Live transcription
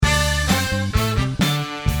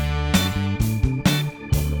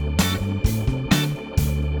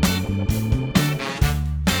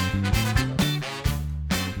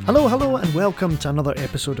Hello, and welcome to another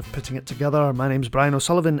episode of Putting It Together. My name's Brian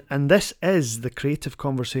O'Sullivan, and this is the Creative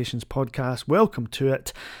Conversations podcast. Welcome to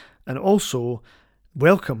it, and also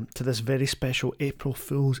welcome to this very special April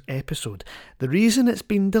Fool's episode. The reason it's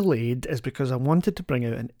been delayed is because I wanted to bring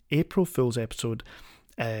out an April Fool's episode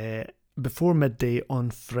before midday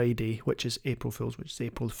on Friday, which is April Fool's, which is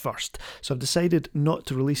April 1st. So I've decided not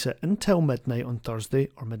to release it until midnight on Thursday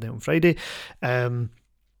or midnight on Friday.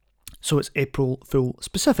 So it's April Fool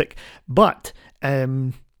specific. But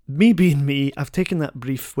me being me, I've taken that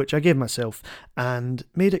brief, which I gave myself, and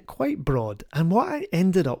made it quite broad. And what I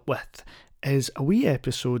ended up with is a wee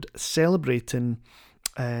episode celebrating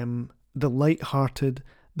the light-hearted,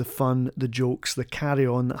 the fun, the jokes, the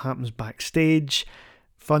carry-on that happens backstage,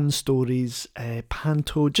 fun stories,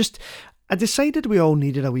 panto. I decided we all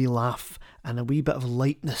needed a wee laugh and a wee bit of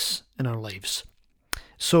lightness in our lives.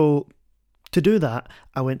 So to do that,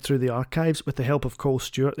 I went through the archives with the help of Cole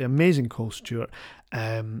Stewart, the amazing Cole Stewart,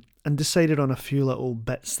 and decided on a few little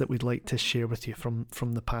bits that we'd like to share with you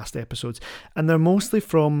from the past episodes. And they're mostly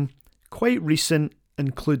from quite recent,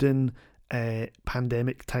 including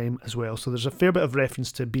pandemic time as well. So there's a fair bit of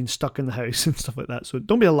reference to being stuck in the house and stuff like that. So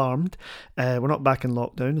don't be alarmed. We're not back in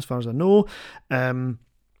lockdown as far as I know.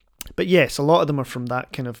 But yes, a lot of them are from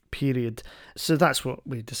that kind of period. So that's what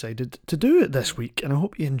we decided to do this week, and I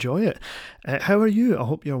hope you enjoy it. How are you? I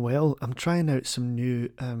hope you're well. I'm trying out some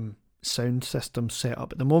new sound system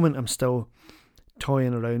setup. At the moment, I'm still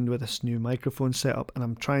toying around with this new microphone setup, and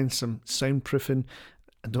I'm trying some soundproofing.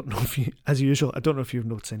 I don't know if you, as usual, I don't know if you've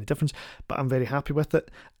noticed any difference, but I'm very happy with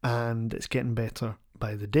it, and it's getting better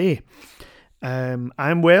by the day.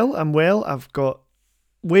 I'm well. I've got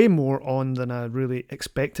way more on than I really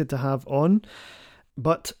expected to have on,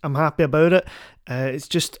 but I'm happy about it. It's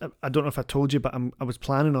just, I don't know if I told you, but I was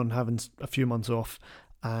planning on having a few months off,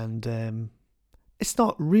 and it's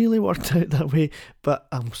not really worked out that way, but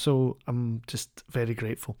I'm just very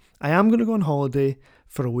grateful. I am going to go on holiday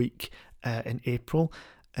for a week in April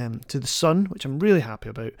to the sun, which I'm really happy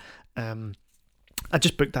about. I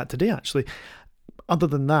just booked that today, actually. Other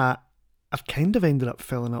than that, I've kind of ended up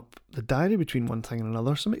filling up the diary between one thing and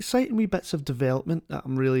another. Some exciting wee bits of development that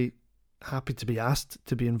I'm really happy to be asked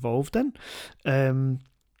to be involved in. And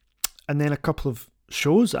then a couple of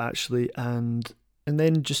shows, actually. And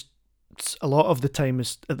then just a lot of the time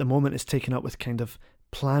at the moment is taken up with kind of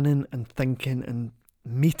planning and thinking and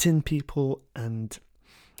meeting people and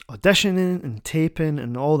auditioning and taping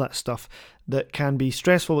and all that stuff that can be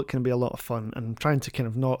stressful. It can be a lot of fun. And I'm trying to kind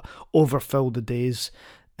of not overfill the days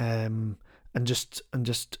and just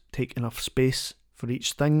take enough space for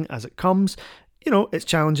each thing as it comes. You know, it's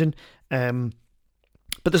challenging, but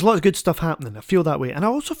there's a lot of good stuff happening. I feel that way, and I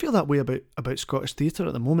also feel that way about Scottish theatre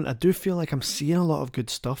at the moment. I do feel like I'm seeing a lot of good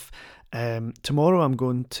stuff. Tomorrow I'm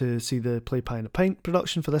going to see the Play Pie and a Pint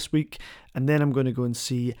production for this week, and then I'm going to go and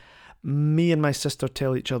see Me and My Sister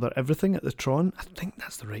Tell Each Other Everything at the Tron. I think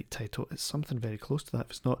that's the right title. It's something very close to that if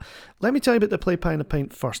it's not. Let me tell you about the Play Pie and a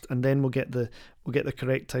Pint first, and then we'll get the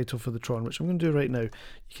correct title for the Tron, which I'm going to do right now. You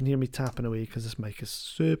can hear me tapping away because this mic is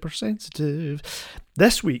super sensitive.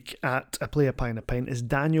 This week at A Play a Pie and a Pint is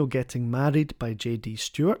Daniel Getting Married by J.D.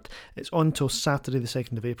 Stewart. It's on till Saturday the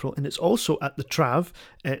 2nd of April, and it's also at the Trav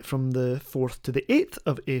from the 4th to the 8th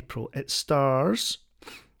of April. It stars...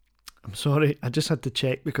 I'm sorry, I just had to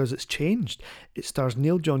check because it's changed. It stars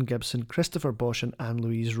Neil John Gibson, Christopher Bosch and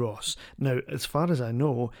Anne-Louise Ross. Now, as far as I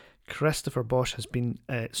know, Christopher Bosch has been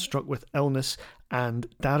struck with illness and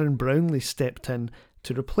Darren Brownlee stepped in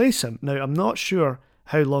to replace him. Now, I'm not sure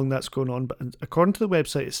how long that's going on, but according to the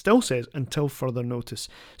website, it still says until further notice.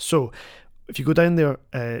 So, if you go down there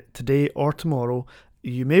today or tomorrow,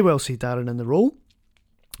 you may well see Darren in the role.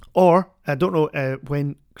 Or, I don't know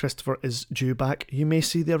when Christopher is due back, you may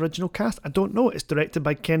see the original cast. I don't know. It's directed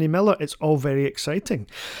by Kenny Miller. It's all very exciting.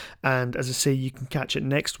 And as I say, you can catch it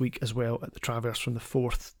next week as well at the Traverse from the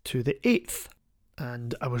 4th to the 8th.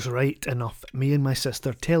 And I was right enough. Me and My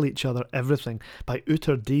Sister Tell Each Other Everything by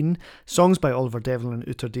Uter Dean. Songs by Oliver Devlin and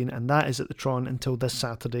Uter Dean. And that is at the Tron until this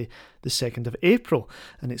Saturday, the 2nd of April.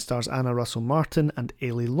 And it stars Anna Russell Martin and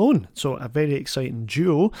Ailey Lone. So a very exciting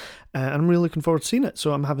duo. And I'm really looking forward to seeing it.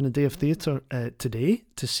 So I'm having a day of theatre today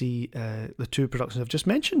to see the two productions I've just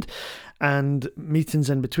mentioned. And meetings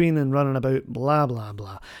in between and running about, blah, blah,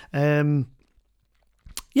 blah.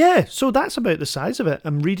 Yeah, so that's about the size of it.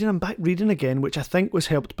 I'm back reading again, which I think was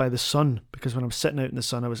helped by the sun, because when I'm sitting out in the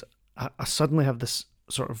sun, I suddenly have this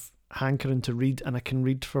sort of hankering to read, and I can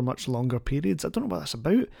read for much longer periods. I don't know what that's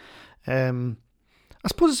about. I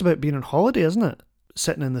suppose it's about being on holiday, isn't it?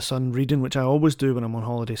 sitting in the sun reading, which I always do when I'm on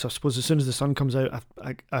holiday. So I suppose as soon as the sun comes out,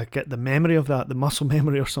 I get the memory of that, the muscle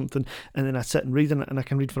memory or something, and then I sit and read in it, and I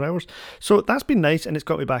can read for hours. So that's been nice, and it's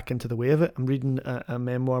got me back into the way of it. I'm reading a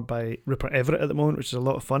memoir by Rupert Everett at the moment, which is a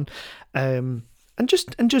lot of fun. And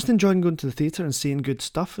just enjoying going to the theatre and seeing good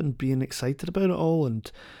stuff and being excited about it all,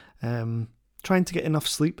 and trying to get enough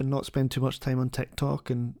sleep and not spend too much time on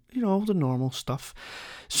TikTok and, all the normal stuff.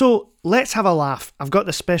 So let's have a laugh. I've got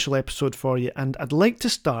this special episode for you, and I'd like to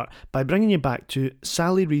start by bringing you back to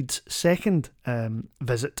Sally Reid's second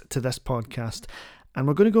visit to this podcast. And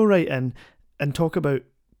we're going to go right in and talk about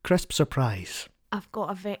crisp surprise. I've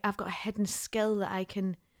got a hidden skill that I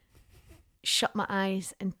can shut my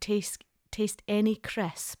eyes and taste any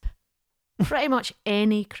crisp, pretty much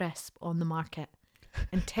any crisp on the market,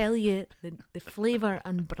 and tell you the flavour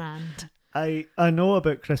and brand. I know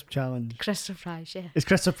about Crisp Challenge. Crisp Surprise, yeah. It's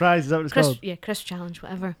Crisp Surprise, is that what it's called? Yeah, Crisp Challenge,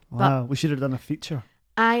 whatever. Wow, we should have done a feature.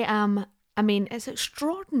 It's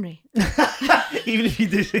extraordinary. Even if you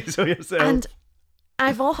do say so yourself. And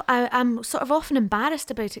I'm sort of often embarrassed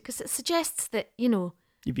about it because it suggests that, you've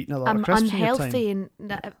eaten a lot I'm of crisps unhealthy in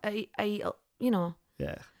your time. and I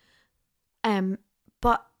Yeah.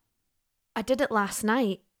 But I did it last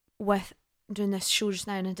night with doing this show just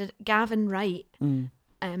now, and I did Gavin Wright.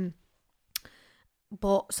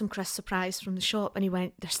 Bought some Crisp Surprise from the shop, and he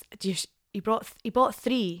went, he bought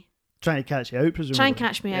 3. Trying to catch you out, presumably. Try and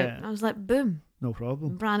catch me out. And I was like, boom. No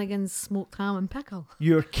problem. Brannigan's smoked ham and pickle.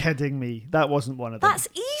 You're kidding me. That wasn't one of them. That's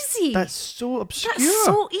easy. That's so obscure. That's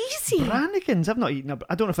so easy. Brannigan's. I've not eaten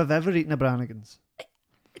I don't know if I've ever eaten a Brannigan's.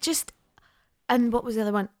 And what was the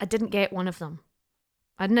other one? I didn't get one of them.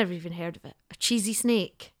 I'd never even heard of it. A cheesy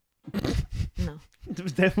snake. No. It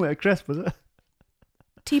was definitely a crisp, was it?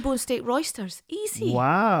 T-bone steak roysters. Easy.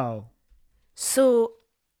 Wow. So,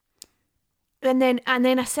 and then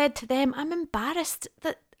I said to them, I'm embarrassed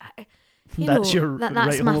that that's my thing. Skill.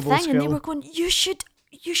 And they were going, you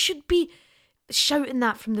should be shouting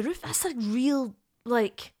that from the roof. That's a real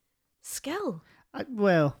skill.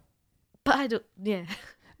 But I don't. Yeah.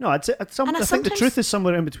 No, I think the truth is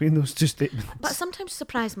somewhere in between those two statements. But I sometimes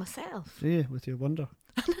surprise myself. Yeah, with your wonder.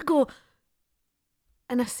 And I go,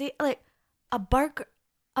 and I say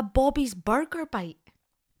a Bobby's burger bite,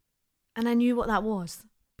 and I knew what that was.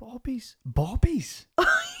 Bobby's. Yeah.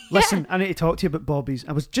 Listen, I need to talk to you about Bobby's.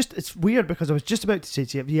 It's weird because I was just about to say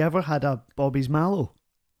to you, have you ever had a Bobby's Mallow?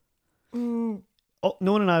 Known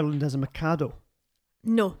in Ireland as a Mikado.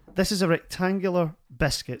 No. This is a rectangular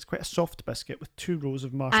biscuit. It's quite a soft biscuit with 2 rows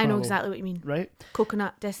of marshmallow. I know exactly what you mean. Right?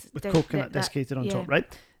 Coconut desiccated on top, right?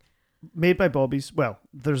 Made by Bobby's. Well,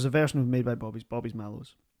 there's a version of made by Bobby's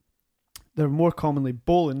Mallows. They're more commonly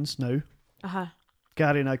Bolan's now. Uh-huh.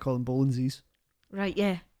 Gary and I call them Bolansies. Right,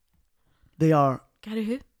 yeah. They are... Gary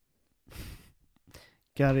who?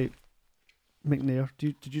 Gary McNair.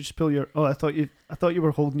 Did you just pull your... Oh, I thought you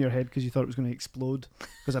were holding your head because you thought it was going to explode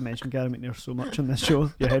because I mentioned Gary McNair so much on this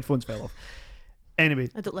show. Your headphones fell off. Anyway.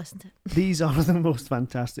 I don't listen to it. These are the most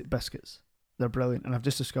fantastic biscuits. They're brilliant, and I've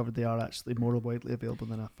just discovered they are actually more widely available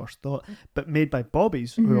than I first thought. But made by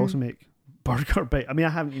Bobby's, who also make burger bite. I mean, I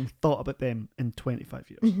haven't even thought about them in 25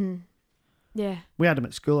 years. Mm-hmm. Yeah. We had them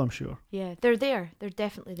at school, I'm sure. Yeah, they're there. They're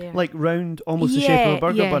definitely there. Like round, almost the shape of a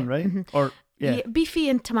burger bun, right? Mm-hmm. Or yeah, beefy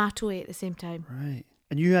and tomatoey at the same time. Right.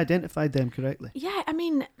 And you identified them correctly. Yeah, I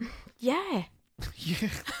mean, yeah. Yeah.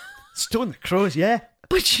 Stone the crows, yeah.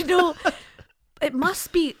 But it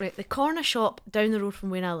must be right. The corner shop down the road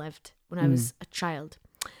from where I lived when I was a child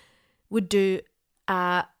would do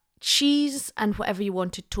cheese and whatever you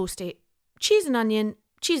wanted toasty, cheese and onion,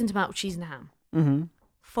 cheese and tomato, cheese and ham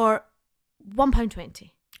for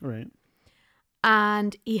 £1.20. Right.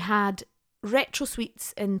 And he had retro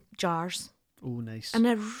sweets in jars. Oh, nice. And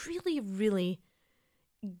a really, really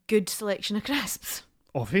good selection of crisps.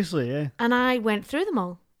 Obviously, yeah. And I went through them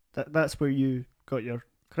all. That's where you got your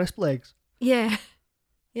crisp legs. Yeah.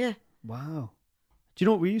 Yeah. Wow. Do you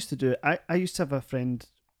know what we used to do? I used to have a friend,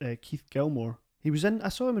 Keith Gilmore. I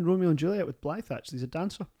saw him in Romeo and Juliet with Blythe, actually. He's a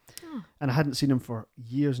dancer. Oh. And I hadn't seen him for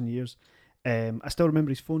years and years. I still remember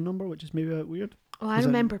his phone number, which is maybe a bit weird. Oh, I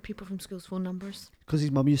remember people from school's phone numbers. Because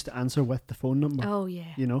his mum used to answer with the phone number. Oh,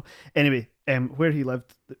 yeah. Anyway, where he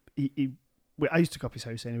lived, I used to go up his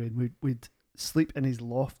house anyway, and we'd sleep in his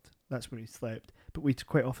loft. That's where he slept. But we'd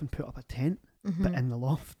quite often put up a tent, but in the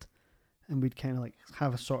loft. And we'd kind of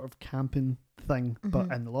have a sort of camping thing,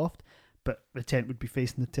 but in the loft. But the tent would be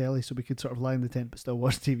facing the telly, so we could sort of lie in the tent but still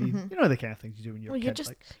watch TV. You know the kind of things you do when you're a kid.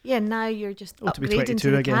 Now you're just upgrading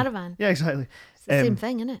to the again. Caravan. Yeah, exactly. It's the same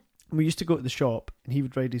thing, isn't it? We used to go to the shop, and he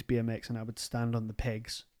would ride his BMX, and I would stand on the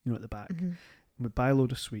pegs, at the back. And we'd buy a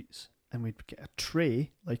load of sweets, and we'd get a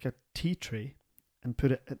tray, like a tea tray, and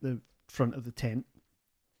put it at the front of the tent,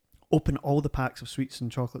 open all the packs of sweets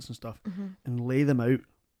and chocolates and stuff, and lay them out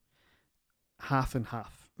half and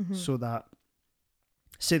half, so that,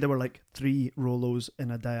 say there were like 3 Rolos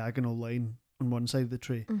in a diagonal line on one side of the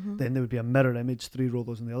tray, then there would be a mirror image, 3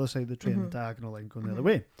 Rolos on the other side of the tray, and the diagonal line going the other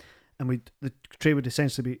way. And the tray would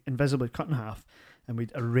essentially be invisibly cut in half, and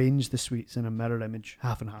we'd arrange the sweets in a mirror image,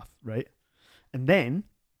 half and half, right? And then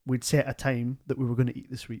we'd set a time that we were going to eat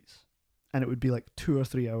the sweets. And it would be like 2 or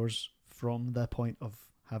 3 hours from the point of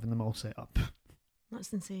having them all set up.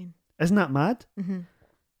 That's insane. Isn't that mad?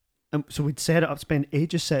 And so we'd set it up, spend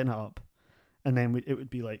ages setting it up, and then it would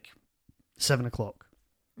be like 7 o'clock.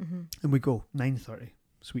 And we'd go 9:30,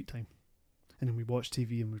 sweet time. And then we'd watch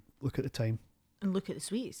TV and we'd look at the time. And look at the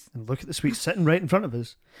sweets. And look at the sweets sitting right in front of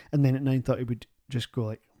us. And then at 9:30 we'd just go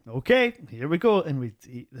like, okay, here we go. And we'd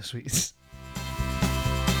eat the sweets.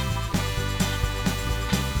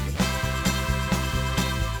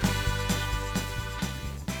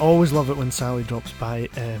 Always love it when Sally drops by.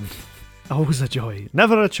 Always a joy,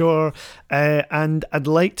 never a chore. And I'd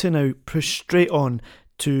like to now push straight on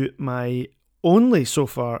to my only so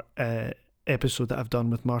far episode that I've done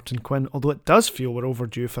with Martin Quinn, although it does feel we're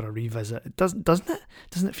overdue for a revisit. It doesn't it?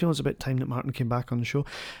 Doesn't it feel it's about time that Martin came back on the show?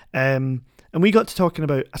 And we got to talking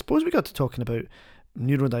about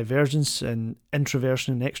neurodivergence and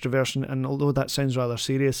introversion and extroversion, and although that sounds rather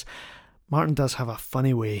serious, Martin does have a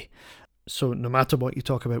funny way. So no matter what you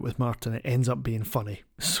talk about with Martin, it ends up being funny.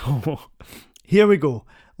 So here we go.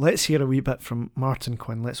 Let's hear a wee bit from Martin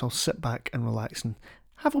Quinn. Let's all sit back and relax and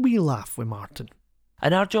have a wee laugh with Martin.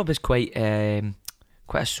 And our job is quite a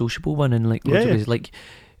sociable one, and like loads of ways. Like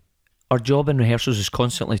our job in rehearsals is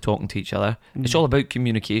constantly talking to each other. It's all about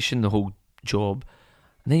communication, the whole job.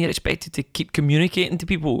 And then you're expected to keep communicating to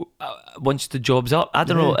people once the job's up. I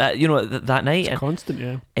don't know, that night. It's constant,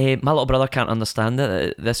 yeah. My little brother can't understand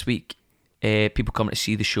it. This week, people coming to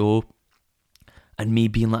see the show, and me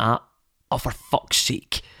being like, oh, for fuck's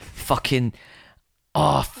sake, fucking,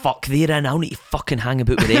 oh, fuck, they're in, I need to fucking hang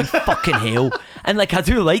about with them, fucking hell. And like, I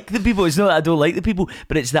do like the people, it's not that I don't like the people,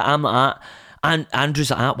 but it's that I'm like, and Andrew's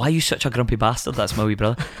like, why are you such a grumpy bastard? That's my wee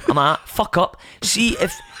brother. I'm like, fuck up. See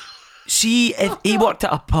if he worked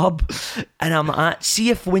at a pub, and I'm like, see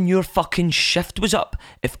if when your fucking shift was up,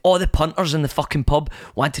 if all the punters in the fucking pub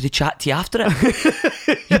wanted to chat to you after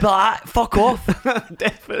it, you'd be like, fuck off.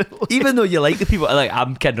 Definitely. Even though you like the people, like,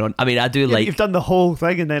 I'm kidding on. I mean, I do like. You've done the whole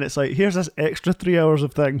thing, and then it's like, here's this extra 3 hours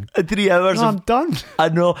of thing. 3 hours. I'm done. I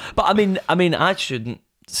know, but I mean, I shouldn't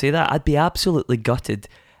say that. I'd be absolutely gutted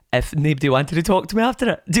if nobody wanted to talk to me after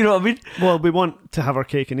it. Do you know what I mean? Well, we want to have our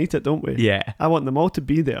cake and eat it, don't we? Yeah. I want them all to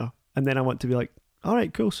be there. And then I want to be like, all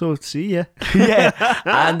right, cool, so see ya. Yeah.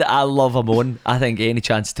 And I love a moan. I think any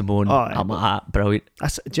chance to moan, I'm like, brilliant. Do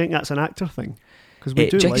you think that's an actor thing? Because we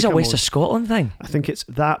do do you think like it's a moan. West of Scotland thing? I think it's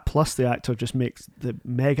that plus the actor just makes the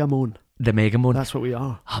mega moan. The mega moan. That's what we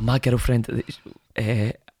are. My girlfriend,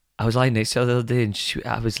 I was lying next to her the other day, and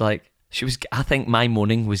I think my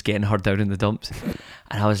moaning was getting her down in the dumps.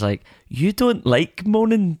 And I was like, you don't like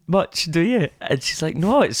moaning much, do you? And she's like,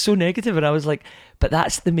 no, it's so negative. And I was like, but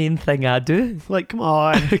that's the main thing I do. Like, come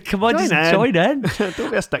on. Come on, join in.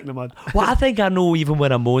 Don't be a stick in the mud. Well, I think I know even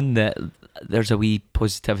when I moan that there's a wee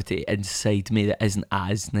positivity inside me that isn't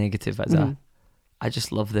as negative as I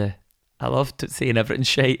just love I love saying everything's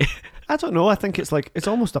shite. I don't know. I think it's like, it's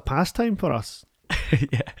almost a pastime for us.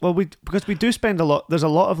 Yeah. Well, because we do spend there's a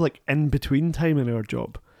lot of like in-between time in our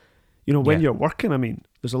job. You know, when you're working, I mean,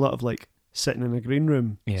 there's a lot of like sitting in a green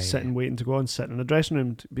room, waiting to go on, sitting in a dressing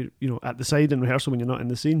room, to be, at the side in rehearsal when you're not in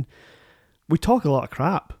the scene. We talk a lot of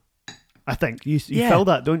crap. I think you feel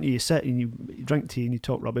that, don't you? You sit and you drink tea and you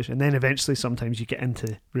talk rubbish, and then eventually sometimes you get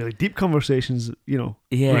into really deep conversations,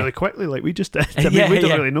 really quickly, like we just did. I mean, we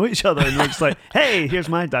don't really know each other, and we're just like, hey, here's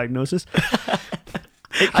my diagnosis.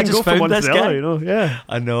 It can go from one to the other, Yeah,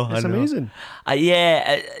 I know. It's amazing.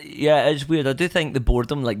 It's weird. I do think the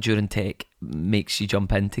boredom, like during tech, makes you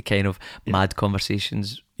jump into kind of mad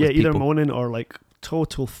conversations. With either people. moaning or like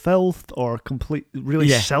total filth or complete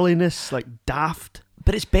silliness, like daft.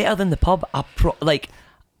 But it's better than the pub.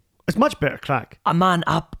 It's much better crack. Man,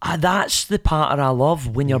 that's the part I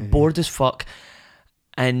love when you're bored as fuck.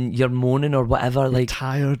 And you're moaning or whatever, you're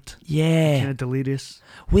tired, kind of delirious.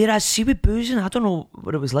 Whereas, see with boozing, I don't know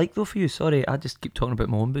what it was like though for you. Sorry, I just keep talking about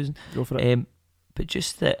my own boozing. Go for it. But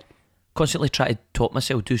just that, constantly try to talk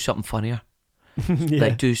myself, do something funnier,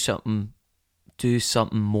 like do something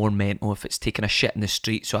more mental. If it's taking a shit in the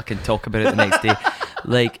street, so I can talk about it the next day.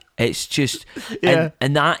 Like it's just, and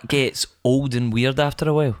that gets old and weird after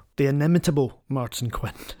a while. the inimitable Martin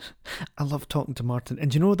Quinn. I love talking to Martin.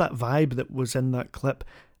 And do you know that vibe that was in that clip?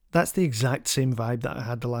 That's the exact same vibe that I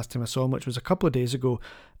had the last time I saw him, which was a couple of days ago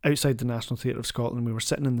outside the National Theatre of Scotland. We were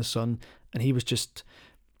sitting in the sun and he was just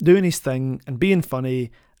doing his thing and being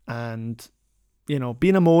funny and, you know,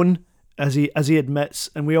 being a moan as he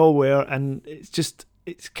admits, and we all were. And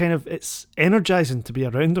it's energizing to be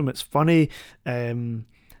around him. It's funny.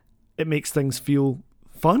 It makes things feel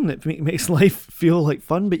fun. It makes life feel like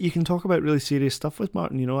fun, but you can talk about really serious stuff with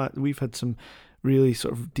Martin. You know, we've had some really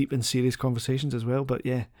sort of deep and serious conversations as well, but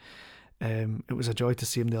yeah, it was a joy to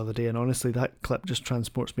see him the other day, and honestly that clip just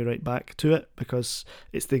transports me right back to it because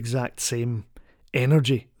it's the exact same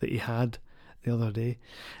energy that he had the other day.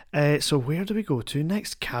 So where do we go to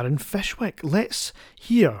next? Karen Fishwick. Let's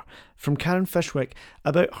hear from Karen Fishwick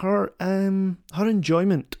about her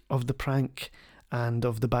enjoyment of the prank and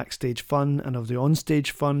of the backstage fun and of the onstage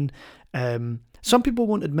fun. Some people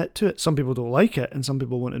won't admit to it, some people don't like it, and some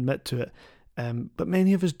people won't admit to it. But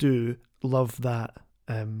many of us do love that,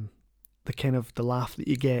 the kind of the laugh that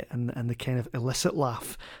you get and the kind of illicit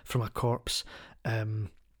laugh from a corpse.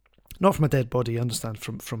 Not from a dead body, I understand,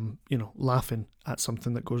 from you know, laughing at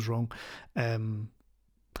something that goes wrong. And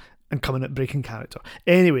coming at breaking character.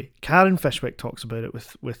 Anyway, Karen Fishwick talks about it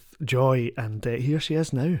with joy, and here she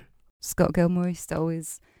is now. Scott Gilmore used to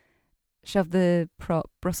always shove the prop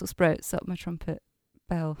Brussels sprouts up my trumpet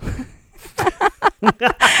bell.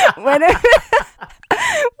 when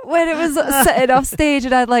it was sitting off stage,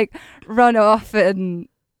 and I'd like run off and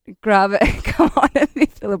grab it and come on at me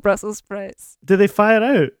full of Brussels sprouts. Do they fire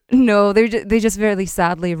out? No, they just very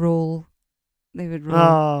sadly roll. They would roll.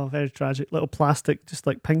 Oh, very tragic. Little plastic, just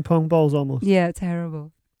like ping pong balls almost. Yeah,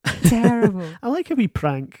 terrible. Terrible. I like a wee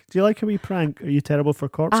prank. Do you like a wee prank? Are you terrible for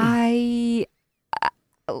corpsing? I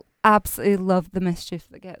absolutely love the mischief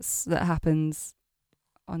that happens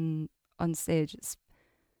on stage. It's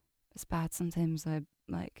bad sometimes. I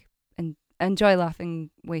enjoy laughing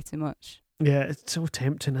way too much. Yeah, it's so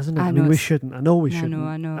tempting, isn't it? I mean, we shouldn't. I know we shouldn't.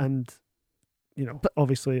 I know. And you know, but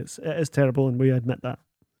obviously it is terrible, and we admit that.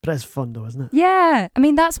 But it's fun though, isn't it? Yeah, I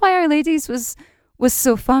mean that's why Our Ladies was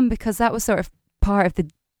so fun, because that was sort of part of the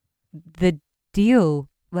deal.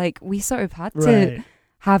 Like, we sort of had to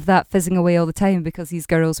have that fizzing away all the time, because these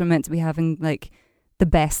girls were meant to be having like the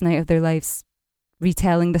best night of their lives,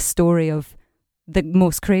 retelling the story of the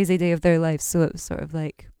most crazy day of their lives. So it was sort of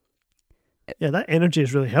like, yeah, that energy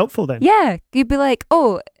is really helpful then. Yeah, you'd be like,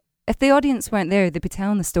 oh, if the audience weren't there, they'd be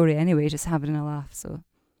telling the story anyway, just having a laugh. So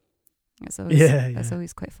it's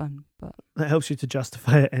always quite fun. But that helps you to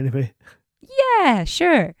justify it anyway. Yeah,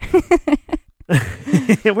 sure.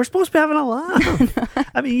 We're supposed to be having a laugh.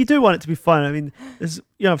 I mean, you do want it to be fun. I mean,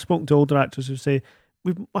 I've spoken to older actors who say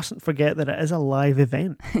we mustn't forget that it is a live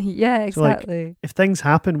event. Yeah, exactly. So, like, if things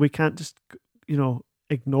happen, we can't just,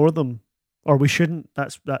 ignore them, or we shouldn't.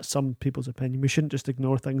 That's some people's opinion. We shouldn't just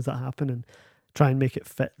ignore things that happen and try and make it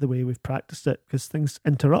fit the way we've practiced it, because things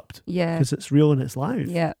interrupt. Yeah, because it's real and it's live.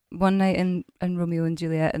 Yeah, one night in Romeo and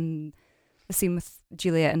Juliet, and the scene with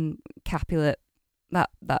Juliet and Capulet, that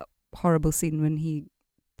horrible scene when he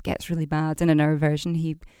gets really mad, and in our version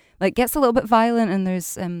he like gets a little bit violent, and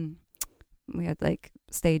there's we had like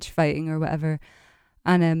stage fighting or whatever,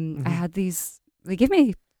 and I had they give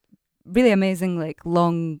me really amazing like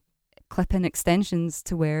long clip-in extensions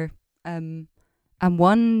to wear, and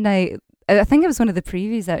one night, I think it was one of the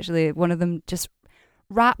previews actually, one of them just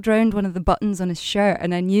wrapped around one of the buttons on his shirt,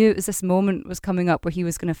 and I knew it was this moment was coming up where he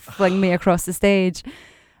was going to fling me across the stage.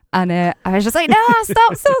 And I was just like, no,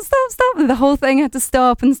 stop. And the whole thing had to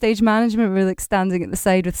stop, and stage management were like standing at the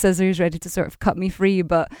side with scissors ready to sort of cut me free.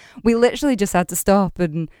 But we literally just had to stop.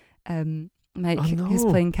 And Mike, who's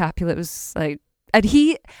playing Capulet, was like, and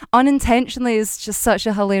he unintentionally is just such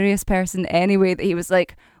a hilarious person anyway, that he was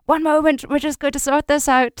like, one moment, we're just going to sort this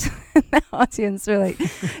out. And the audience were like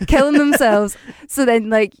killing themselves. So then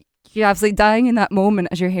like you're absolutely dying in that moment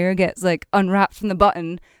as your hair gets like unwrapped from the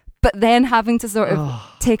button, but then having to sort of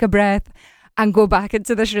take a breath and go back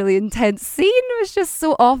into this really intense scene was just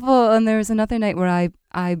so awful. And there was another night where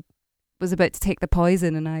I was about to take the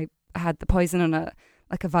poison, and I had the poison on a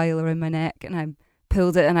vial around my neck, and I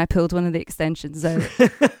pulled it, and I pulled one of the extensions out.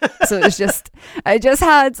 So it was just, I just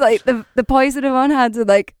had like the poison in one hand and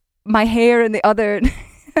like my hair in the other.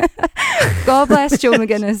 God bless Jo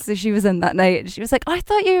McGuinness. So she was in that night, and she was like, I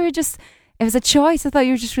thought you were just, it was a choice. I thought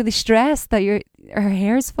you were just really stressed that her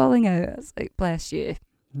hair's falling out. I was like, bless you.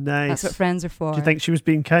 Nice. That's what friends are for. Do you think she was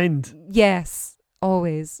being kind? Yes,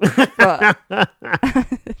 always. But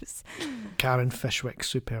Karen Fishwick,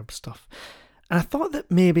 superb stuff. And I thought that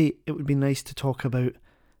maybe it would be nice to talk about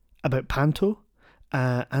Panto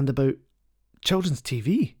and about children's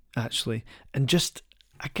TV, actually, and just,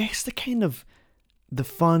 I guess, the kind of the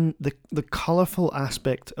fun, the colourful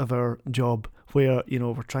aspect of our job, where, you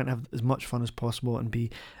know, we're trying to have as much fun as possible and be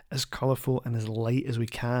as colourful and as light as we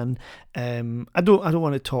can. I don't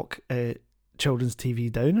want to talk children's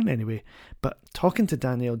TV down in any way, but talking to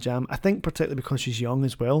Danielle Jam, I think particularly because she's young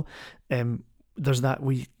as well, there's that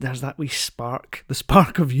wee spark, the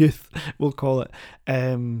spark of youth, we'll call it,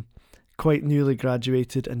 quite newly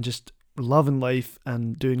graduated and just loving life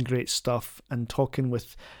and doing great stuff and talking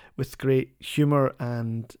with great humour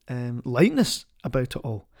and lightness about it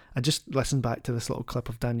all. I just listened back to this little clip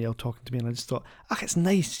of Danielle talking to me, and I just thought, it's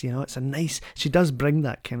nice, you know, she does bring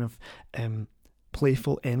that kind of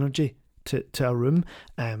playful energy to a room,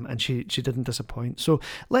 and she didn't disappoint. So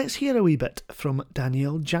let's hear a wee bit from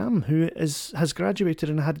Danielle Jam, who has graduated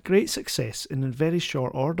and had great success in a very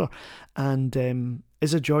short order, and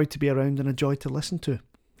is a joy to be around and a joy to listen to.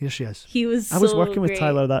 Here she is. I was working with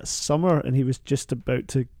Tyler that summer, and he was just about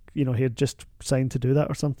to, you know, he had just signed to do that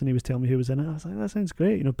or something. He was telling me who was in it. I was like, that sounds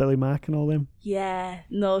great. You know, Billy Mack and all them. Yeah,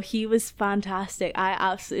 no, he was fantastic. I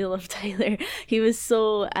absolutely love Tyler. He was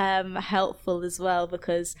so helpful as well,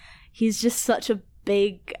 because he's just such a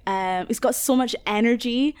big, he's got so much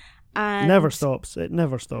energy. And never stops. It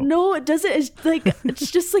never stops. No, it doesn't. It's like, it's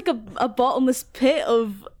just like a bottomless pit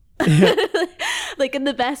of, like, in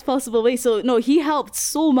the best possible way. So no, he helped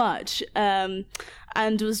so much,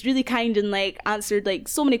 and was really kind and like answered like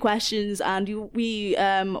so many questions. And we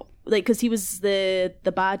like, because he was the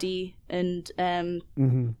baddie, and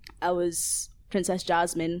I was Princess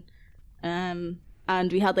Jasmine, and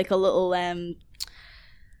we had like a little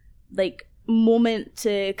like moment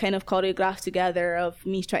to kind of choreograph together of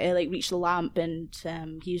me trying to like reach the lamp, and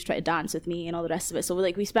he was trying to dance with me and all the rest of it. So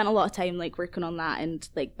like we spent a lot of time like working on that, and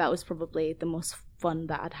like that was probably the most fun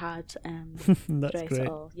that I'd had. That's great.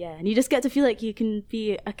 All. Yeah, and you just get to feel like you can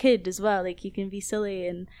be a kid as well, like you can be silly,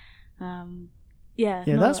 and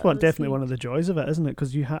that's definitely one of the joys of it, isn't it?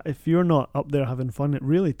 Because if you're not up there having fun, it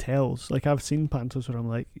really tells. Like, I've seen pantos where I'm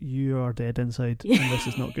like, you are dead inside, and this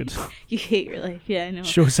is not good. You hate your life. Yeah, I know.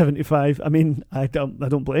 Show 75. I mean, I don't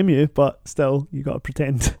blame you, but still, you got to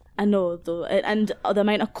pretend. I know, though, and the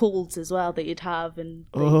amount of colds as well that you'd have, and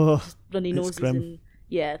like, just runny noses, and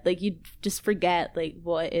like you'd just forget like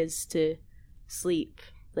what it is to sleep.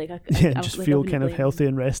 Like just feel kind of healthy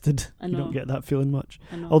and rested. You don't get that feeling much.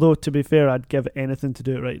 Although, to be fair, I'd give anything to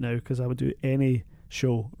do it right now, because I would do any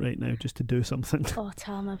show right now just to do something. Oh,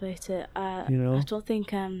 tell me about it. You know, I don't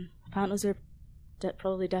think pantos are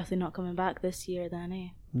definitely not coming back this year then, eh?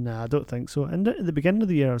 Nah, I don't think so. And at the beginning of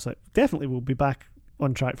the year, I was like, definitely we'll be back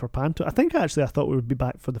on track for panto. I thought we would be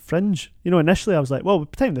back for the Fringe. You know, initially I was like, well, by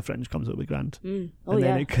the time the Fringe comes, it'll be grand. And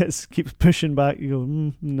then it keeps pushing back. You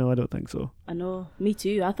go, no, I don't think so. I know, me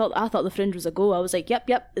too. I thought the Fringe was a go. I was like, yep,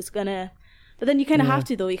 it's gonna. But then you kind of have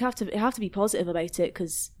to, though. You have to be positive about it,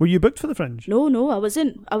 because. Were you booked for the Fringe? No, I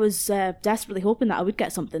wasn't. I was desperately hoping that I would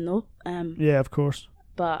get something, though. Yeah, of course.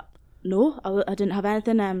 But no, I didn't have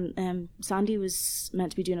anything. Sandy was meant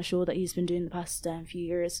to be doing a show that he's been doing the past few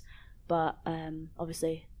years. But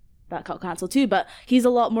obviously that got cancelled too. But he's a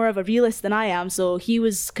lot more of a realist than I am, so he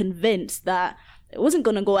was convinced that it wasn't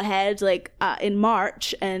going to go ahead like in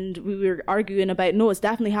March, and we were arguing about, no, it's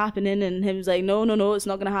definitely happening, and him was like, no, it's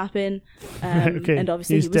not going to happen. Okay. And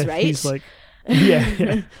obviously he was right. He's like,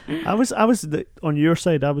 yeah. I was on your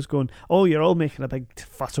side. I was going, oh, you're all making a big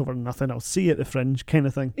fuss over nothing. I'll see you at the Fringe, kind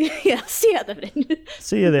of thing. Yeah, see you at the Fringe.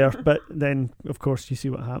 See you there. But then, of course, you see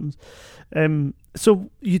what happens.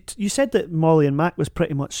 So you said that Molly and Mac was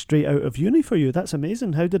pretty much straight out of uni for you. That's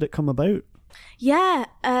amazing. How did it come about? Yeah.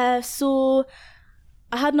 So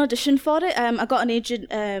I had an audition for it. I got an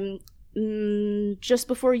agent just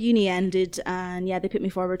before uni ended, and they put me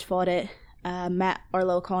forward for it. Met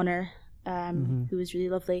Orla O'Connor, who was really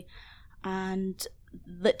lovely, and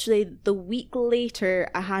literally the week later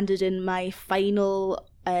I handed in my final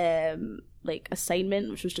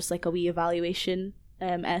assignment, which was just like a wee evaluation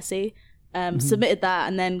essay. Submitted that,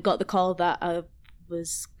 and then got the call that I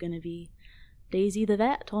was gonna be Daisy the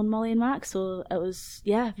vet on Molly and Mac. So it was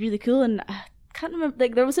really cool, and I can't remember,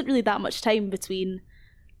 like, there wasn't really that much time between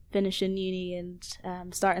finishing uni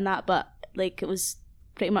and starting that, but like it was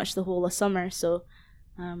pretty much the whole of summer. So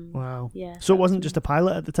wow. Yeah. So it wasn't just a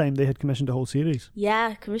pilot at the time, they had commissioned a whole series.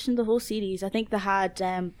 Yeah, commissioned the whole series. I think they had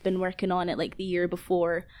been working on it like the year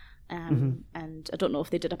before, and I don't know if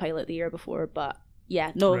they did a pilot the year before, but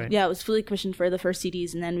it was fully commissioned for the first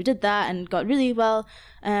series, and then we did that and got really well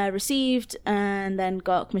received, and then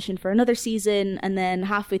got commissioned for another season, and then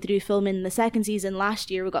halfway through filming the second season last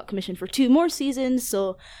year we got commissioned for 2 more seasons.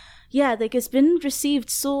 So Yeah, like it's been received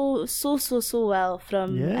so well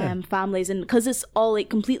from Yeah. families, and because it's all like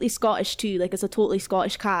completely Scottish too, like it's a totally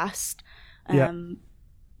Scottish cast. Yeah.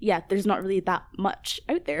 Yeah, there's not really that much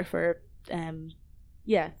out there for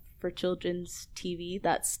for children's TV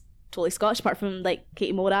that's totally Scottish, apart from like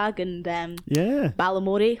Katie Morag and Yeah.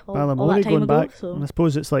 Balamori all Balamori that time going ago. back. So. And I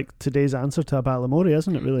suppose it's like today's answer to a Balamori,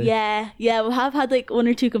 isn't it, really? Yeah, we have had like one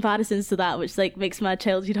or two comparisons to that, which like makes my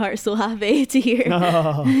childhood heart so happy to hear.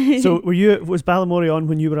 Oh. So was Balamori on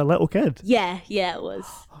when you were a little kid? Yeah, it was.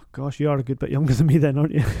 Oh gosh, you are a good bit younger than me then,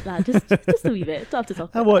 aren't you? Nah, just a wee bit. Don't have to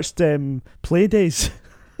talk I about watched Play Days. that.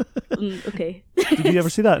 Okay. Did you ever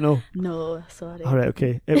see that? No. No, sorry. All right,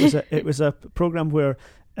 okay. It was a program where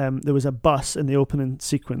there was a bus in the opening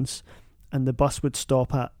sequence, and the bus would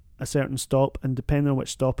stop at a certain stop, and depending on which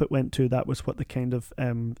stop it went to, that was what the kind of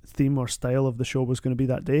theme or style of the show was going to be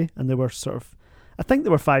that day. And there were I think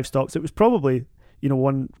there were 5 stops. It was probably,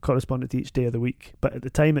 one corresponded to each day of the week, but at the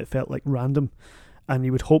time it felt like random. And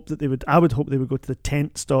you would hope that I would hope they would go to the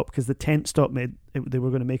 10th stop, because the 10th stop they were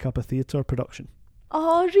going to make up a theatre production.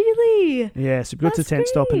 Oh, really? Yeah, so go to the That's 10th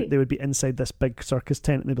stop, and great. they would be inside this big circus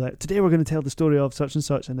tent, and they'd be like, today we're going to tell the story of such and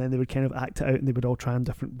such, and then they would kind of act it out, and they would all try on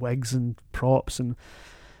different wigs and props, and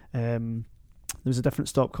there was a different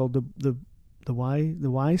stop called the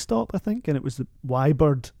Y stop, I think, and it was the Y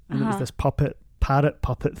bird, and it was this parrot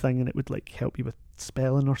puppet thing, and it would like help you with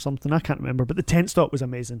spelling or something. I can't remember, but the 10th stop was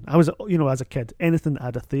amazing. I was, as a kid, anything that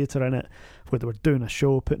had a theatre in it, where they were doing a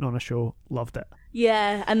show, putting on a show, loved it.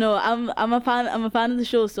 Yeah, I know. I'm a fan of the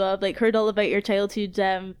show, so I've like heard all about your childhood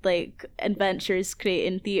like adventures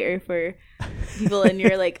creating theatre for people in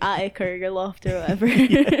your like attic or your loft or whatever.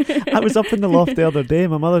 I was up in the loft the other day.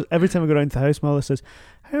 My mother, every time I go around to the house, my mother says,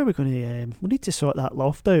 how are we going to we need to sort that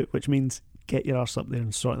loft out, which means get your arse up there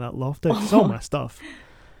and sort that loft out. It's all my stuff.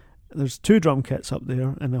 There's 2 drum kits up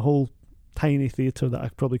there and a whole tiny theatre that I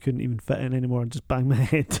probably couldn't even fit in anymore and just bang my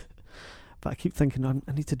head. But I keep thinking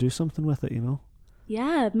I need to do something with it,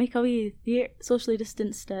 Yeah, make a wee socially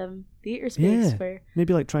distanced theatre space for.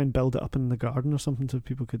 Maybe like try and build it up in the garden or something so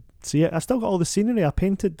people could see it. I still got all the scenery. I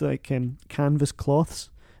painted like canvas cloths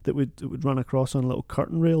that would run across on little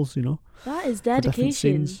curtain rails, That is for different dedication.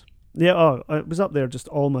 scenes. Yeah, I was up there just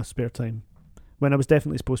all my spare time. When I was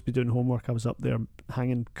definitely supposed to be doing homework, I was up there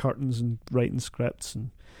hanging curtains and writing scripts, and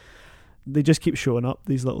they just keep showing up,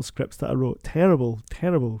 these little scripts that I wrote.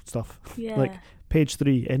 Terrible stuff. Yeah. Like page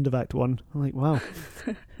 3, end of act 1. I'm like, wow.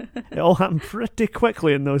 It all happened pretty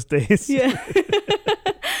quickly in those days. Yeah.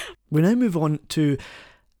 We now move on to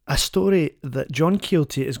a story that John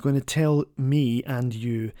Keelty is going to tell me and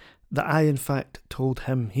you that I, in fact, told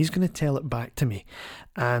him. He's going to tell it back to me.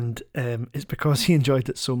 And it's because he enjoyed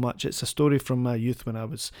it so much. It's a story from my youth when I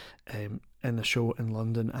was in a show in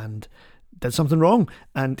London and did something wrong.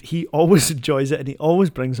 And he always enjoys it and he always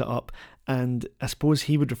brings it up. And I suppose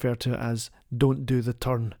he would refer to it as don't do the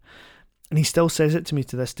turn. And he still says it to me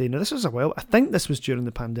to this day. Now, this was I think this was during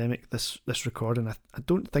the pandemic, this recording. I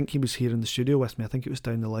don't think he was here in the studio with me. I think it was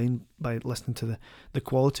down the line by listening to the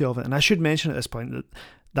quality of it. And I should mention at this point that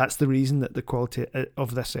that's the reason that the quality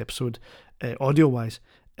of this episode, audio-wise,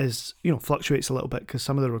 is, fluctuates a little bit because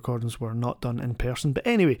some of the recordings were not done in person. But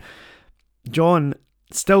anyway, John,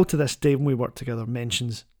 still to this day when we work together,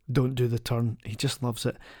 mentions don't do the turn. He just loves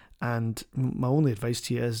it. And my only advice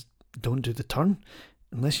to you is don't do the turn.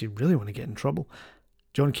 Unless you really want to get in trouble.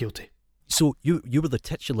 John Keelty. So you were the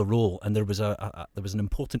titular role, and there was there was an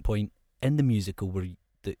important point in the musical where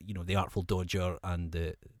the Artful Dodger and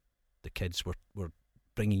the kids were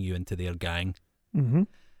bringing you into their gang. Mm-hmm.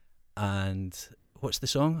 And what's the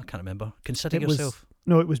song? I can't remember. Consider It was- Yourself.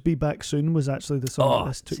 No, it was Be Back Soon was actually the song that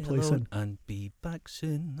this took Say place hello in. and be back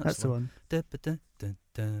soon. That's the one.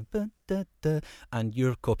 And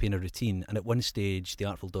you're copying a routine, and at one stage the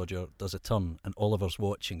Artful Dodger does a turn and Oliver's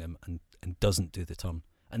watching him and doesn't do the turn.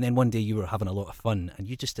 And then one day you were having a lot of fun and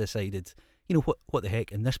you just decided, what the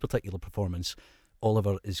heck, in this particular performance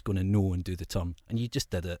Oliver is going to know and do the turn. And you just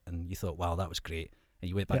did it and you thought, wow, that was great. And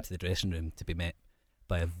you went back Yep. to the dressing room to be met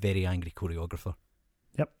by a very angry choreographer.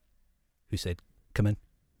 Yep. Who said, come in.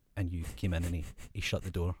 And you came in and he shut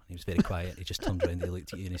the door. He was very quiet. He just turned around and he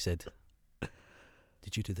looked at you and he said,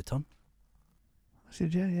 did you do the turn? I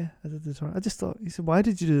said, yeah, I did the turn. I just thought, he said, why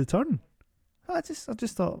did you do the turn? I just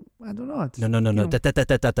thought, I don't know. I just, No. you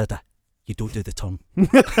You don't do the turn.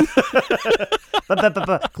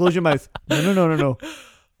 know. Close your mouth. No.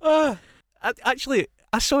 Actually,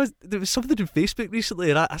 I saw there was something on Facebook recently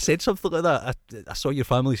and I said something like that. I saw your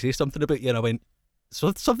family say something about you and I went,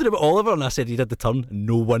 something about Oliver, and I said he did the turn and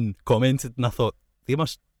no one commented, and I thought, they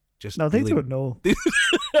must just No, they really, don't know.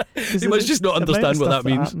 They must just not understand what that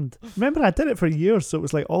means. Happened. Remember, I did it for years, so it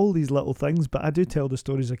was like all these little things, but I do tell the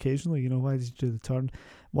stories occasionally, why did you do the turn?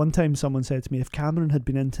 One time someone said to me, if Cameron had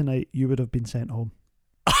been in tonight, you would have been sent home.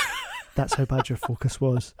 That's how bad your focus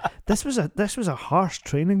was. This was a harsh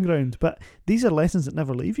training ground, but these are lessons that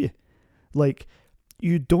never leave you. Like,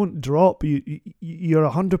 you don't drop. You're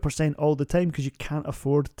 100% all the time because you can't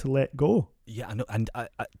afford to let go. Yeah, I know. And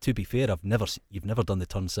to be fair, you've never done the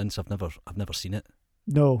turn since. I've never seen it.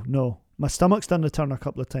 No. My stomach's done the turn a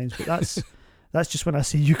couple of times, but that's just when I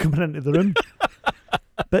see you coming into the room.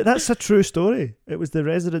 But that's a true story. It was the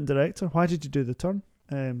resident director. Why did you do the turn?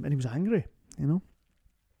 And he was angry.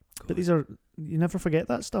 But you never forget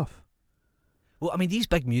that stuff. Well, I mean, these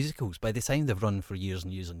big musicals, by the time they've run for years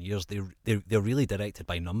and years and years, they're really directed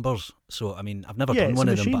by numbers. So, I mean, I've never done one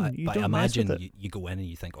of them, but I imagine you go in and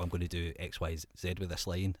you think, oh, I'm going to do X, Y, Z with this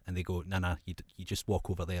line, and they go, nah, you just walk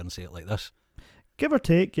over there and say it like this. Give or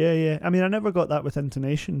take, yeah. I mean, I never got that with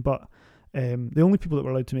intonation, but the only people that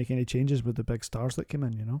were allowed to make any changes were the big stars that came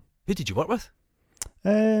in, Who did you work with?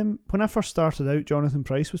 When I first started out, Jonathan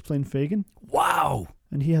Pryce was playing Fagin. Wow!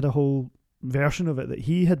 And he had a whole version of it that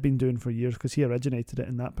he had been doing for years because he originated it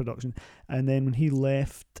in that production. And then when he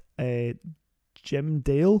left, Jim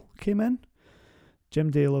Dale came in. Jim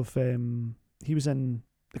Dale he was in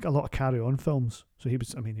like a lot of Carry On films. So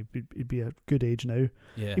he'd be a good age now.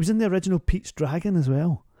 Yeah. He was in the original Pete's Dragon as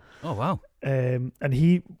well. Oh, wow. And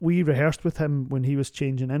we rehearsed with him when he was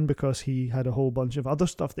changing in because he had a whole bunch of other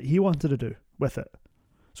stuff that he wanted to do with it.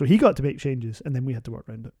 So he got to make changes and then we had to work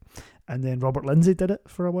around it. And then Robert Lindsay did it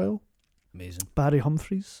for a while. Amazing. Barry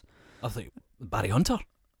Humphries. I thought Barry Hunter.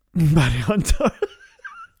 Barry Hunter.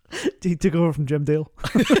 He took over from Jim Dale.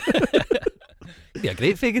 He'd be a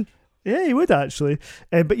great Fagin. Yeah, he would actually.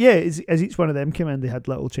 But yeah, as each one of them came in, they had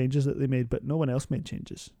little changes that they made, but no one else made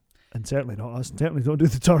changes. And certainly not us. Certainly don't do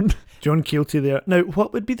the turn. John Keelty there. Now,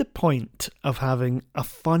 what would be the point of having a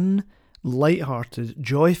fun, light-hearted,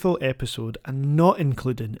 joyful episode and not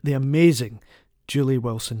including the amazing Julie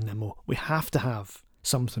Wilson-Nimmo? We have to have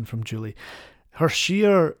something from Julie. Her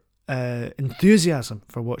sheer enthusiasm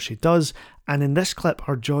for what she does, and in this clip,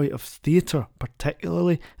 her joy of theatre,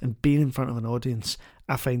 particularly, and being in front of an audience,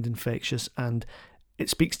 I find infectious, and it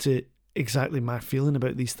speaks to exactly my feeling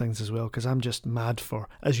about these things as well, because I'm just mad for,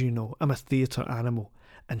 as you know, I'm a theatre animal,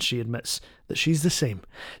 and she admits that she's the same.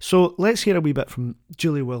 So let's hear a wee bit from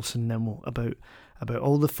Julie Wilson-Nimmo about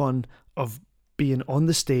all the fun of being on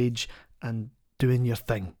the stage and doing your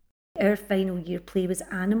thing. Our final year play was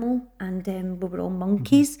Animal, and we were all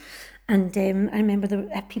monkeys. And I remember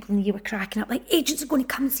the people in the year were cracking up, like, agents are going to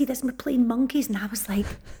come and see this, and we're playing monkeys. And I was like,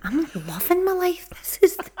 I'm loving my life. This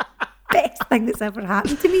is the best thing that's ever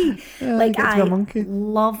happened to me. Yeah, like, I monkey.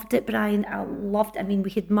 loved it, Brian. I mean, we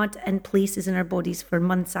had mud in places in our bodies for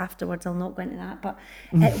months afterwards. I'll not go into that, but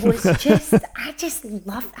it was just, I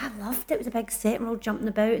loved it. It was a big set, and we're all jumping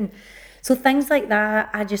about, and so things like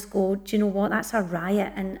that, I just go, do you know what, that's a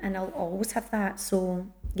riot, and I'll always have that. So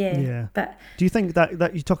yeah. But do you think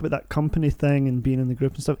that you talk about that company thing and being in the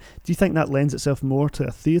group and stuff, do you think that lends itself more to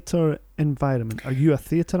a theatre environment? Are you a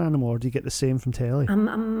theatre animal, or do you get the same from telly? I'm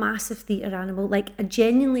a massive theatre animal. Like,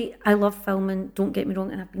 I love filming, don't get me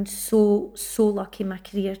wrong, and I've been so lucky in my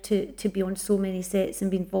career to be on so many sets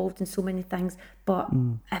and be involved in so many things. But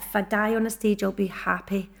if I die on a stage, I'll be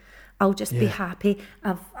happy. I'll just be happy.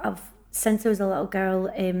 I've since I was a little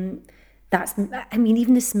girl, even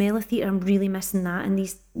the smell of theatre, I'm really missing that. And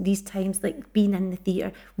these times, like being in the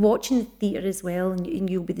theatre, watching the theatre as well, and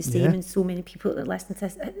you'll be the same, and so many people that listen to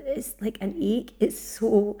this, it's like an ache.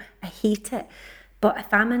 I hate it. But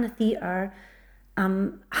if I'm in a theatre,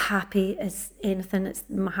 I'm happy as anything. It's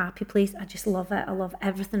my happy place. I just love it. I love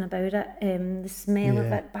everything about it. The smell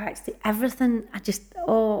of it, backstage, everything.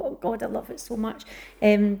 Oh God, I love it so much.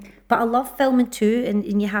 But I love filming too,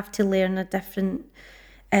 and you have to learn a different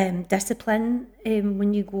discipline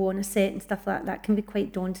when you go on a set and stuff like that. Can be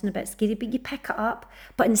quite daunting, a bit scary, but you pick it up.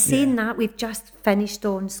 But in saying that, we've just finished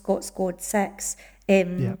on Scott Squad 6.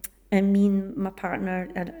 And me and my partner,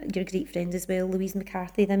 you're great friends as well, Louise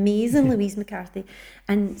McCarthy, the amazing Louise McCarthy.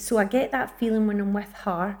 And so I get that feeling when I'm with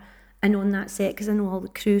her and on that set, because I know all the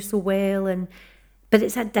crew so well. But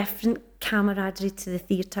it's a different camaraderie to the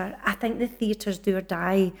theatre. I think the theatre's do or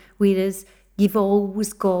die, whereas you've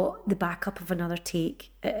always got the backup of another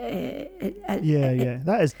take. That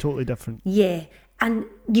is totally different. Yeah. And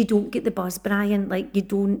you don't get the buzz, Brian. Like, you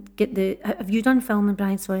don't get the... Have you done filming,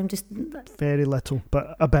 Brian? Sorry, I'm just... Very little,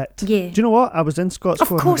 but a bit. Yeah. Do you know what? I was in Scott's Of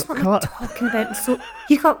course, what am I talking about? So,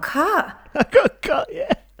 you got cut. I got cut,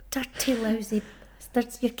 yeah. Dirty, lousy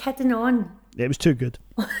bastards. You're kidding on. Yeah, it was too good.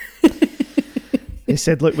 They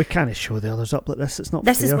said, look, we can't show the others up like this. It's not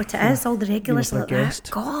This fair is what it is. All the regulars for a like that.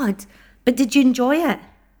 guest. God. But did you enjoy it?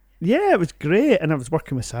 Yeah, it was great. And I was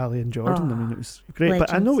working with Sally and Jordan. I mean, it was great.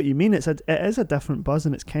 But I know legends. what you mean. It is a different buzz,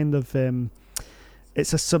 and it's kind of...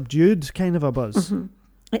 it's a subdued kind of a buzz. Mhm.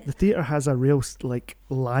 The theatre has a real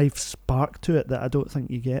live spark to it that I don't think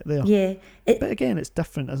you get there. Yeah. But again, it's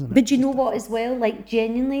different, isn't it? But you know what as well? Like,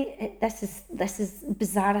 genuinely, this is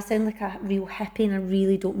bizarre. I sound like a real hippie, and I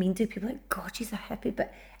really don't mean to. People are like, God, she's a hippie.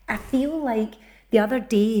 But I feel like the other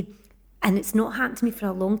day, and it's not happened to me for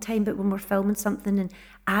a long time, but when we're filming something and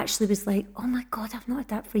I actually was like, oh my God, I've not had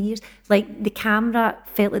that for years. Like, the camera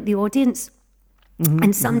felt like the audience.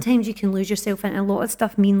 And sometimes you can lose yourself in a lot of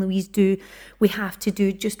stuff me and Louise do. We have to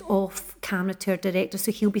do just off camera to our director.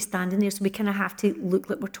 So he'll be standing there. So we kind of have to look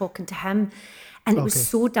like we're talking to him. And it was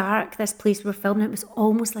so dark, this place we were filming. It was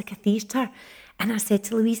almost like a theatre. And I said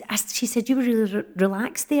to Louise, she said, you were really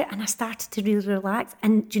relaxed there. And I started to really relax.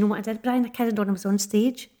 And do you know what I did, Brian? I carried on. I was on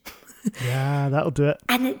stage. Yeah, that'll do it.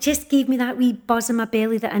 And it just gave me that wee buzz in my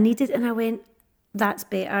belly that I needed. And I went, that's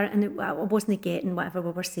better. And I wasn't getting whatever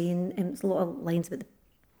we were saying. And it was a lot of lines about the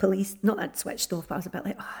police. Not that I'd switched off, but I was a bit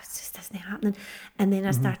like, oh, it just isn't happening. And then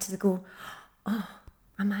I started to go, oh,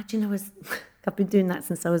 imagine I've been doing that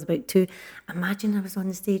since I was about 2. Imagine I was on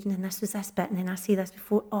the stage and then this was this bit and then I see this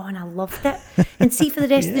before. Oh, and I loved it. And see, for the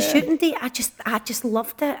rest of the shooting day, I just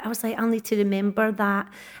loved it. I was like, I'll need to remember that.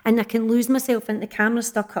 And I can lose myself and the camera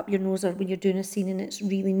stuck up your nose, or when you're doing a scene and it's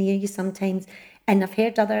really near you sometimes. And I've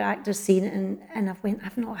heard other actors saying it and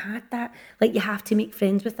I've not had that. Like, you have to make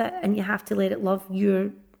friends with it and you have to let it love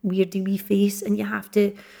your weirdy wee face, and you have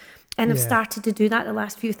to... And I've started to do that the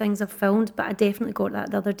last few things I've filmed, but I definitely got that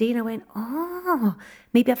the other day and I went, oh,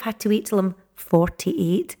 maybe I've had to wait till I'm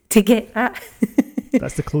 48 to get that.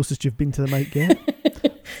 That's the closest you've been to the mic yet.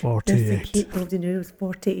 48. Kate probably knew I was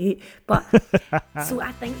 48. But, so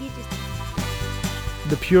I think you just...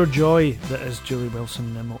 The pure joy that is Julie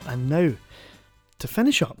Wilson-Nimmo. And now, to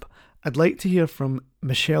finish up, I'd like to hear from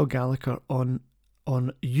Michelle Gallagher on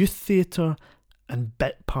youth theatre and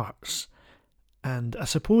bit parts. And I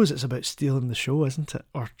suppose it's about stealing the show, isn't it?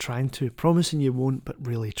 Or trying to, promising you won't, but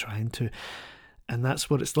really trying to. And that's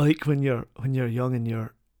what it's like when you're young and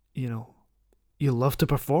you love to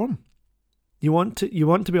perform. You want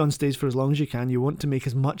to be on stage for as long as you can. You want to make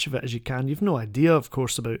as much of it as you can. You've no idea, of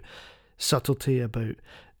course, about subtlety, about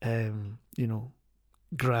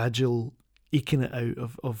gradual eking it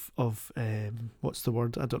out of what's the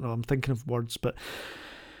word? I don't know. I'm thinking of words, but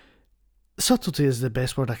subtlety is the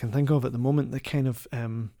best word I can think of at the moment. The kind of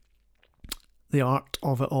the art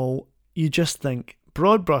of it all. You just think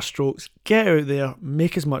broad brush strokes, get out there,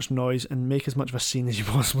 make as much noise and make as much of a scene as you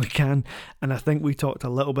possibly can. And I think we talked a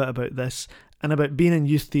little bit about this and about being in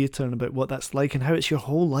youth theatre and about what that's like and how it's your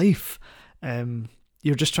whole life.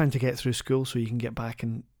 You're just trying to get through school so you can get back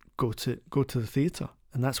and go to the theatre.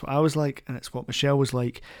 And that's what I was like, and it's what Michelle was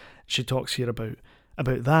like. She talks here about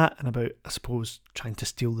that and about, I suppose, trying to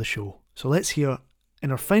steal the show. So let's hear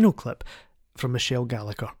in our final clip from Michelle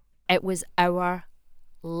Gallagher. It was our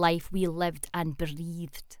life. We lived and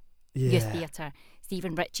breathed youth theatre.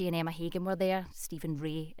 Stephen Ritchie and Emma Hagan were there. Stephen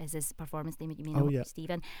Ray is his performance name. You may know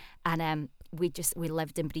Stephen. And we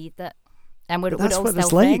lived and breathed it. And we're that's all what still it's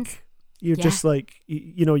friends. like. You're just like,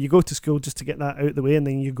 you go to school just to get that out of the way, and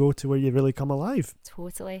then you go to where you really come alive.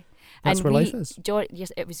 Totally. That's and where life is.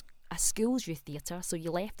 It was a school's youth theatre, so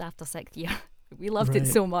you left after 6th year. We loved it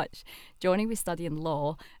so much. Johnny was studying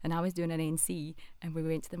law and I was doing an NC, and we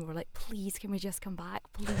went to them and we were like, please, can we just come back,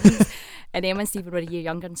 please? And Emma and Stephen were a year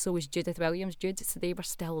younger, and so was Judith Williams. So they were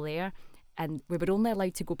still there, and we were only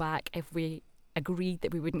allowed to go back if we agreed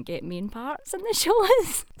that we wouldn't get main parts in the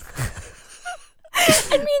shows.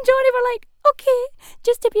 And me and Johnny were like, okay,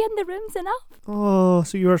 just to be in the room's enough. Oh,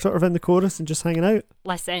 so you were sort of in the chorus and just hanging out?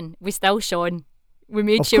 Listen, we still shone. We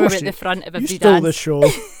made Of sure we were course at the front of every You stole dance. the show.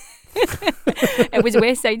 It was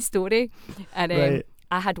West Side Story, and Right.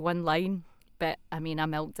 I had one line, but I mean, I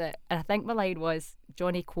milked it. And I think my line was,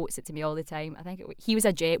 Johnny quotes it to me all the time. I think he was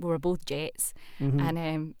a jet. We were both jets, and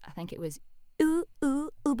I think it was ooh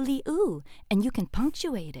ooh oobly ooh, and you can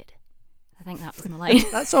punctuate it. I think that was my line.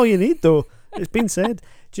 That's all you need, though. It's been said.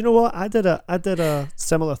 Do you know what? I did a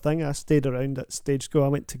similar thing. I stayed around at stage school. I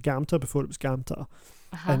went to GAMTA before it was GAMTA,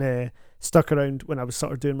 and stuck around when I was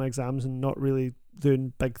sort of doing my exams and not really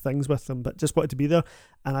doing big things with them, but just wanted to be there.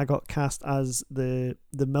 And I got cast as the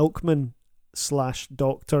milkman /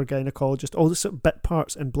 doctor, gynecologist, all the sort of bit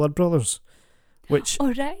parts in Blood Brothers, which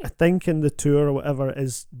All right. I think in the tour or whatever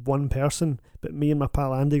is one person, but me and my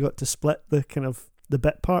pal Andy got to split the kind of the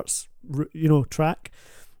bit parts, track.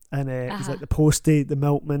 And it was like the postie, the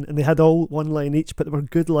milkman, and they had all one line each, but they were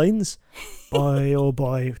good lines. Boy, oh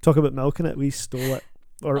boy. Talk about milking it, we stole it.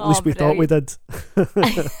 Or at least we thought we did.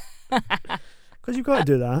 Because you've got to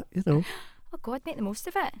do that, you know. Oh God, make the most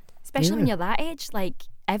of it. Especially when you're that age, like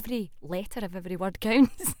every letter of every word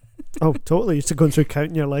counts. Oh, totally. You're just going through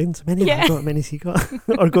counting your lines. Many have I got, many's he got.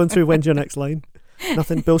 Or going through when's your next line.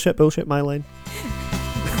 Nothing. Bullshit, my line.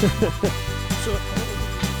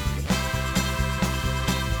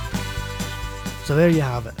 So there you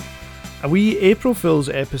have it. A wee April Fool's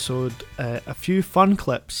episode, a few fun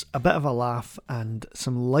clips, a bit of a laugh, and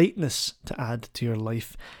some lightness to add to your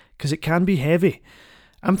life, because it can be heavy.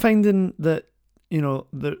 I'm finding that, you know,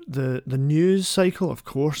 the news cycle, of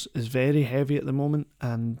course, is very heavy at the moment,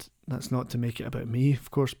 and that's not to make it about me,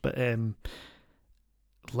 of course, but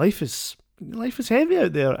life is heavy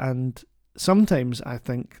out there, and sometimes I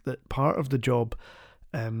think that part of the job,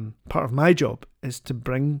 part of my job, is to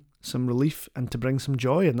bring some relief and to bring some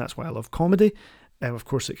joy, and that's why I love comedy. Of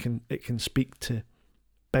course, it can speak to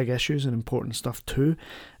big issues and important stuff too.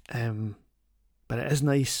 But it is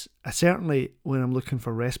nice. I certainly, when I'm looking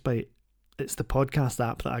for respite, it's the podcast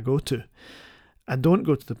app that I go to. I don't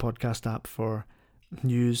go to the podcast app for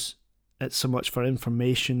news. It's so much for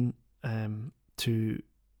information, to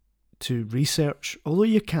research. Although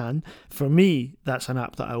you can, for me, that's an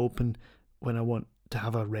app that I open when I want to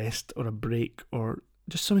have a rest or a break or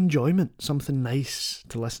just some enjoyment, something nice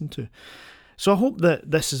to listen to. So I hope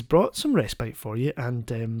that this has brought some respite for you, and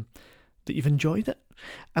that you've enjoyed it.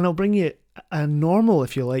 And I'll bring you a normal,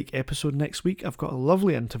 if you like, episode next week. I've got a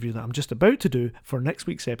lovely interview that I'm just about to do for next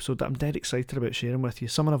week's episode that I'm dead excited about sharing with you.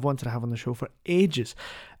 Someone I've wanted to have on the show for ages,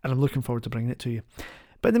 and I'm looking forward to bringing it to you.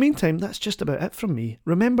 But in the meantime, that's just about it from me.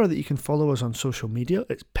 Remember that you can follow us on social media.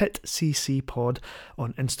 It's PitCC Pod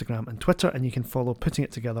on Instagram and Twitter, and you can follow Putting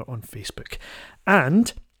It Together on Facebook.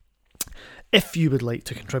 And if you would like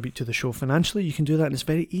to contribute to the show financially, you can do that, and it's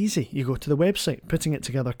very easy. You go to the website,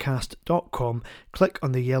 puttingittogethercast.com, click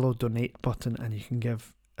on the yellow donate button, and you can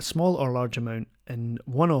give a small or large amount in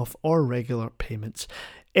one-off or regular payments.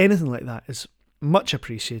 Anything like that is much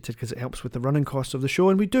appreciated because it helps with the running costs of the show,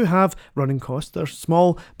 and we do have running costs. They're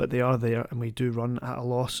small, but they are there, and we do run at a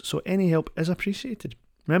loss, so any help is appreciated.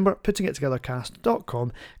 Remember,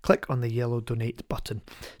 puttingittogethercast.com, click on the yellow donate button.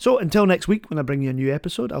 So until next week, when I bring you a new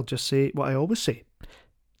episode, I'll just say what I always say.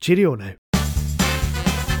 Cheerio now.